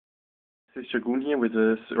This is Shagun here with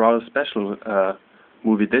a rather special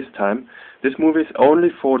movie this time. This movie is only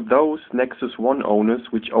for those Nexus 1 owners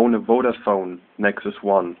which own a Vodafone Nexus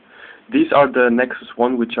 1. These are the Nexus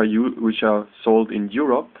 1 which are sold in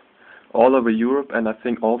Europe, all over Europe, and I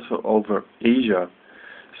think also over Asia.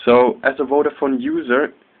 So as a Vodafone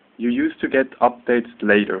user, you used to get updates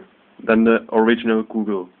later than the original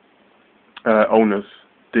Google owners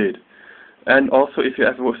did. And also, if you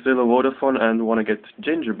ever were still a Vodafone and want to get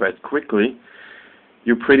Gingerbread quickly,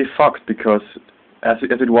 you're pretty fucked, because as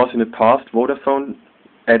it was in the past, Vodafone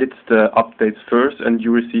edits the updates first and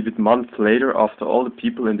you receive it months later after all the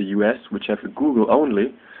people in the US, which have a Google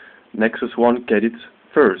only, Nexus 1 get it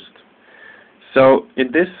first. So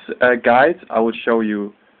in this guide, I will show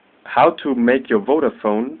you how to make your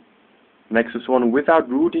Vodafone Nexus 1 without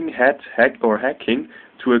rooting, hacking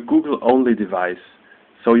to a Google only device.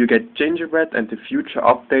 So you get Gingerbread and the future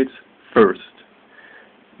updates first.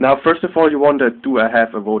 Now, first of all, you wonder, do I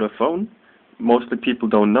have a Vodafone? Mostly people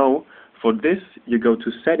don't know. For this, you go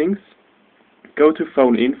to Settings, go to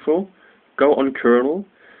Phone Info, go on Kernel,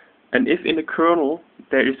 and if in the kernel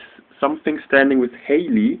there is something standing with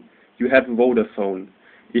Haley, you have Vodafone.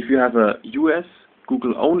 If you have a US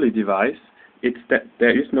Google only device,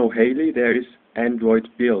 there is no Haley, there is Android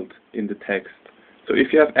Build in the text. So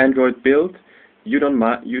if you have Android Build, you don't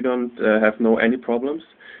have any problems,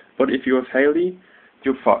 but if you have Haley,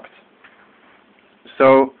 you're fucked.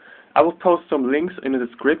 So I will post some links in the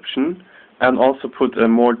description and also put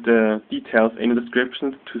more details in the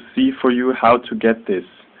description to see for you how to get this.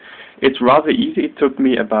 It's rather easy. It took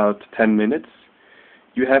me about 10 minutes.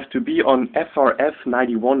 You have to be on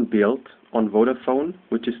FRF91 build on Vodafone,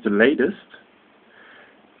 which is the latest,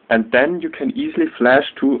 and then you can easily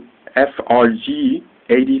flash to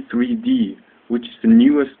FRG83D, which is the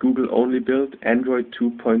newest Google-only build, Android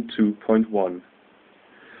 2.2.1.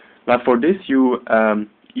 Now for this, you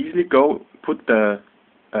easily go put the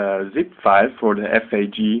zip file for the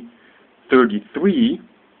FAG33,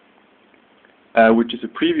 which is a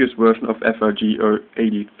previous version of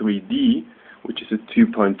FRG83D, which is a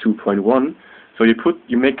 2.2.1. So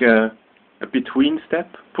you make a between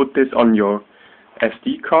step, put this on your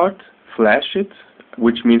SD card, flash it,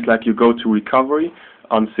 which means like you go to recovery,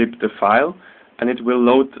 unzip the file, and it will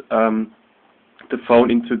load the phone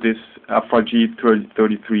into this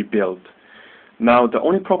FRG33 build. Now, the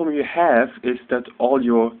only problem you have is that all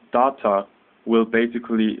your data will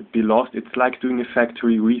basically be lost. It's like doing a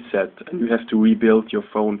factory reset, and you have to rebuild your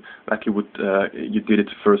phone like you did it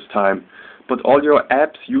the first time. But all your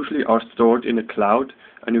apps usually are stored in the cloud,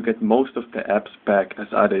 and you get most of the apps back,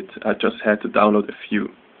 as I did. I just had to download a few.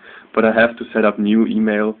 But I have to set up new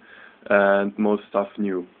email and most stuff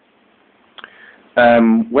new.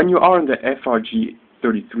 When you are in the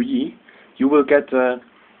FRG33, you will get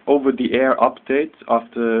over-the-air updates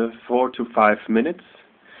after 4 to 5 minutes,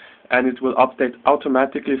 and it will update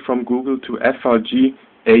automatically from Google to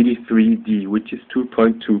FRG83D, which is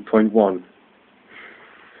 2.2.1.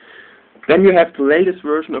 Then you have the latest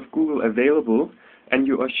version of Google available, and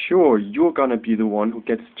you are sure you're gonna be the one who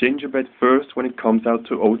gets Gingerbread first when it comes out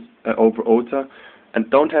to over OTA, and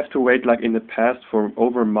don't have to wait like in the past for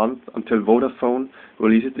over a month until Vodafone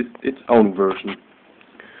releases its own version.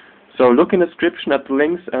 So look in the description at the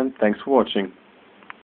links, and thanks for watching.